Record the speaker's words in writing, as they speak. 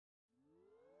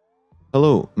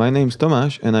Hello, my name is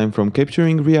Tomasz and I'm from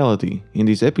Capturing Reality. In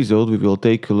this episode we will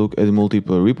take a look at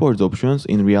multiple reports options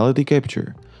in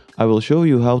RealityCapture. I will show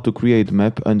you how to create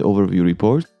map and overview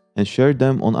reports and share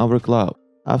them on our cloud.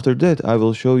 After that I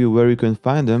will show you where you can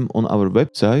find them on our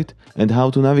website and how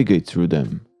to navigate through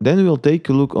them. Then we'll take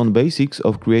a look on basics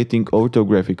of creating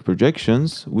orthographic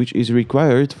projections, which is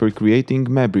required for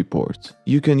creating map reports.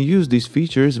 You can use these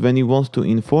features when you want to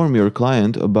inform your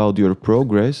client about your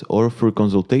progress or for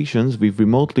consultations with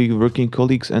remotely working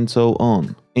colleagues and so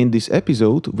on. In this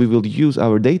episode, we will use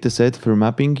our dataset for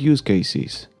mapping use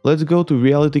cases. Let's go to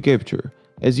RealityCapture.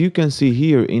 As you can see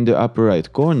here in the upper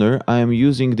right corner, I am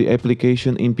using the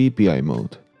application in PPI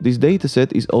mode. This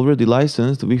dataset is already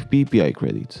licensed with PPI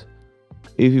credits.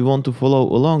 If you want to follow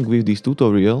along with this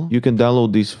tutorial, you can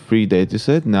download this free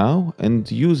dataset now and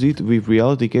use it with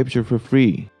RealityCapture for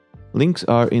free. Links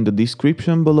are in the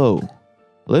description below.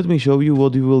 Let me show you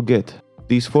what you will get.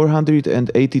 These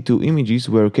 482 images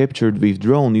were captured with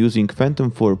drone using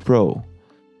Phantom 4 Pro.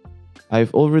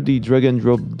 I've already drag and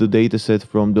dropped the dataset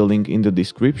from the link in the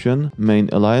description, main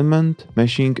alignment,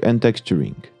 meshing and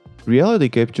texturing.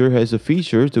 RealityCapture has a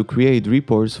feature to create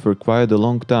reports for quite a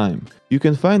long time. You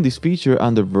can find this feature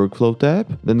under Workflow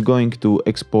tab, then going to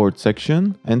Export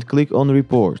section and click on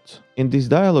Reports. In this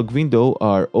dialog window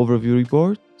are Overview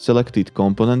Report, Selected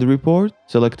Component Report,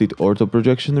 Selected Ortho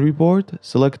Projection Report,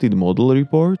 Selected Model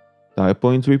Report, Type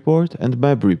Point Report and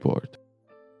Map Report.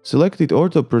 Selected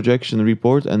Ortho Projection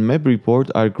Report and Map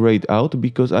Report are grayed out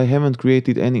because I haven't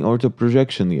created any ortho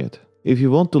projection yet. If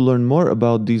you want to learn more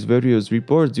about these various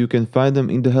reports, you can find them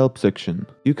in the Help section.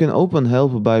 You can open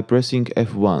Help by pressing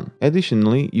F1.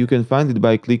 Additionally, you can find it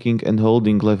by clicking and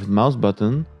holding left mouse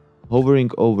button, hovering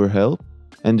over Help,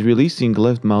 and releasing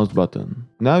left mouse button.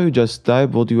 Now you just type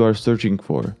what you are searching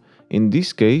for. In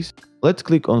this case, let's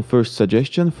click on First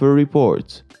Suggestion for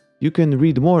reports. You can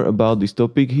read more about this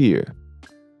topic here.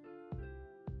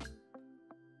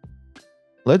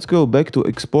 Let's go back to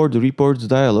Export Reports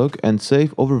dialog and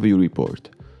save Overview Report.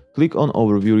 Click on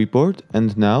Overview Report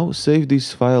and now save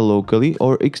this file locally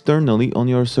or externally on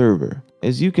your server.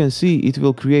 As you can see, it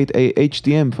will create a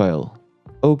HTML file.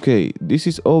 Okay, this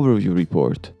is Overview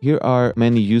Report. Here are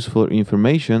many useful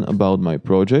information about my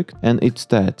project and its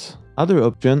stats. Other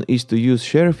option is to use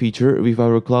share feature with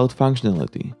our cloud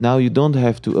functionality. Now you don't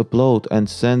have to upload and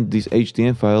send this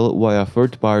HTML file via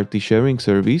third-party sharing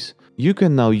service. You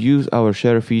can now use our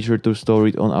share feature to store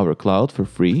it on our cloud for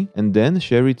free and then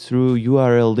share it through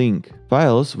URL link.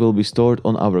 Files will be stored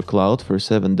on our cloud for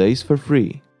 7 days for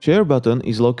free. Share button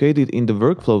is located in the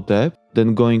Workflow tab,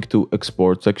 then going to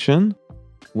Export section.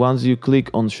 Once you click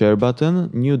on Share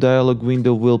button, new dialog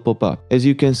window will pop up. As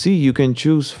you can see, you can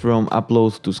choose from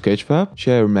Upload to Sketchfab,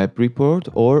 Share Map Report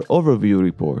or Overview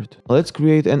Report. Let's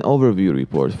create an Overview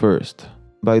Report first.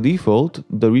 By default,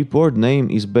 the report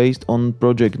name is based on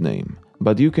project name,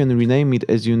 but you can rename it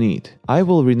as you need. I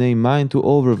will rename mine to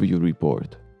Overview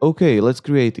Report. Okay, let's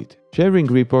create it. Sharing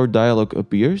report dialog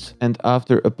appears, and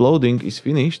after uploading is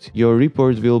finished, your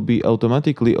report will be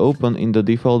automatically open in the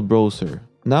default browser.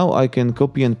 Now I can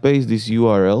copy and paste this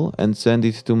URL and send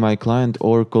it to my client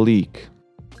or colleague.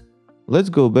 Let's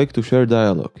go back to Share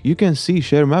dialog. You can see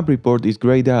Share Map Report is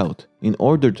grayed out. In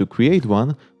order to create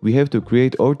one, we have to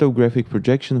create orthographic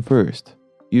projection first.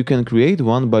 You can create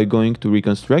one by going to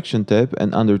Reconstruction tab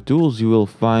and under Tools you will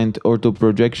find Ortho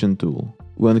Projection tool.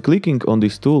 When clicking on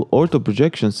this tool, Ortho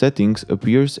Projection settings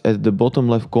appears at the bottom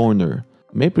left corner.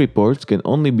 Map reports can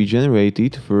only be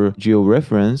generated for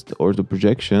georeferenced ortho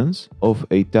projections of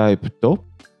a type top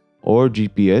or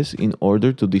GPS in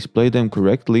order to display them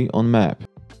correctly on map.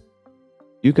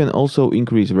 You can also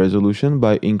increase resolution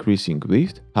by increasing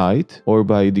width, height, or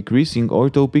by decreasing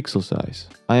ortho pixel size.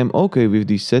 I am okay with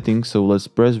these settings, so let's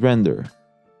press render.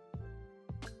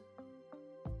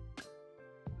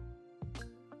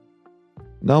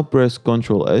 Now press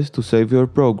Ctrl S to save your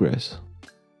progress.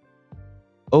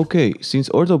 Okay, since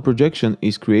ortho projection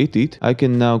is created, I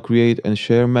can now create and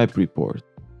share map report.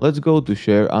 Let's go to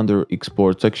Share under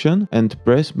Export section and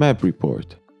press Map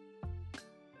Report.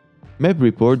 Map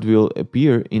Report will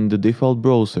appear in the default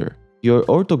browser. Your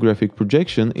orthographic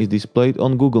projection is displayed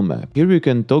on Google Map. Here you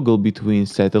can toggle between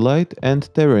satellite and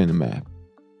terrain map.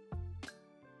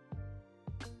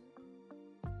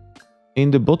 In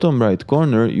the bottom right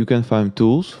corner you can find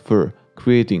tools for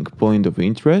creating point of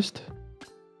interest,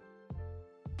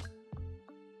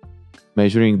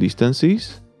 measuring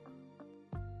distances,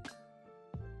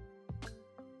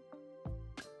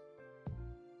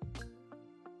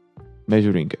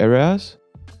 measuring areas,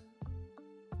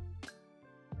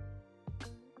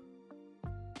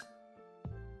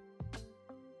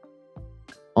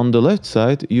 On the left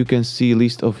side, you can see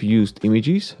list of used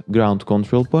images, ground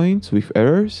control points with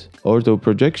errors, ortho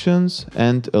projections,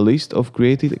 and a list of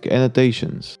created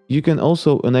annotations. You can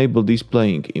also enable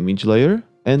displaying image layer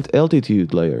and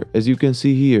altitude layer, as you can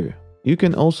see here. You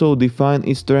can also define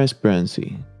its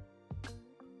transparency.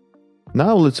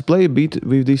 Now let's play a bit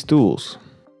with these tools.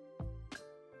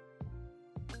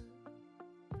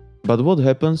 But what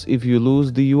happens if you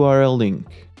lose the URL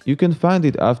link? You can find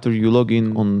it after you log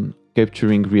in on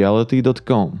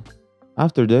capturingreality.com.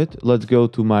 After that, let's go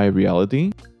to My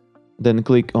Reality, then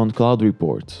click on Cloud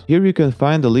Reports. Here you can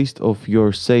find a list of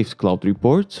your saved cloud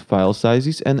reports, file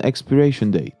sizes and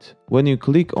expiration date. When you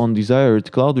click on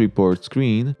desired cloud report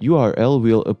screen, URL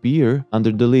will appear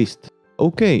under the list.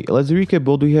 Okay, let's recap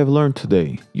what we have learned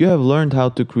today. You have learned how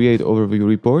to create overview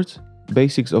reports,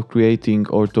 basics of creating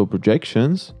ortho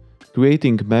projections,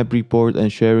 creating map report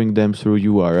and sharing them through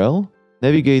URL,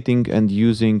 navigating and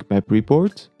using map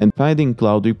reports, and finding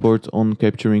cloud reports on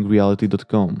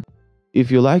capturingreality.com. If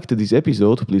you liked this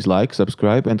episode, please like,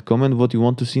 subscribe and comment what you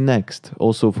want to see next.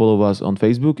 Also follow us on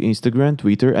Facebook, Instagram,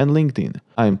 Twitter and LinkedIn.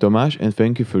 I am Tomasz and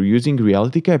thank you for using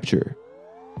RealityCapture.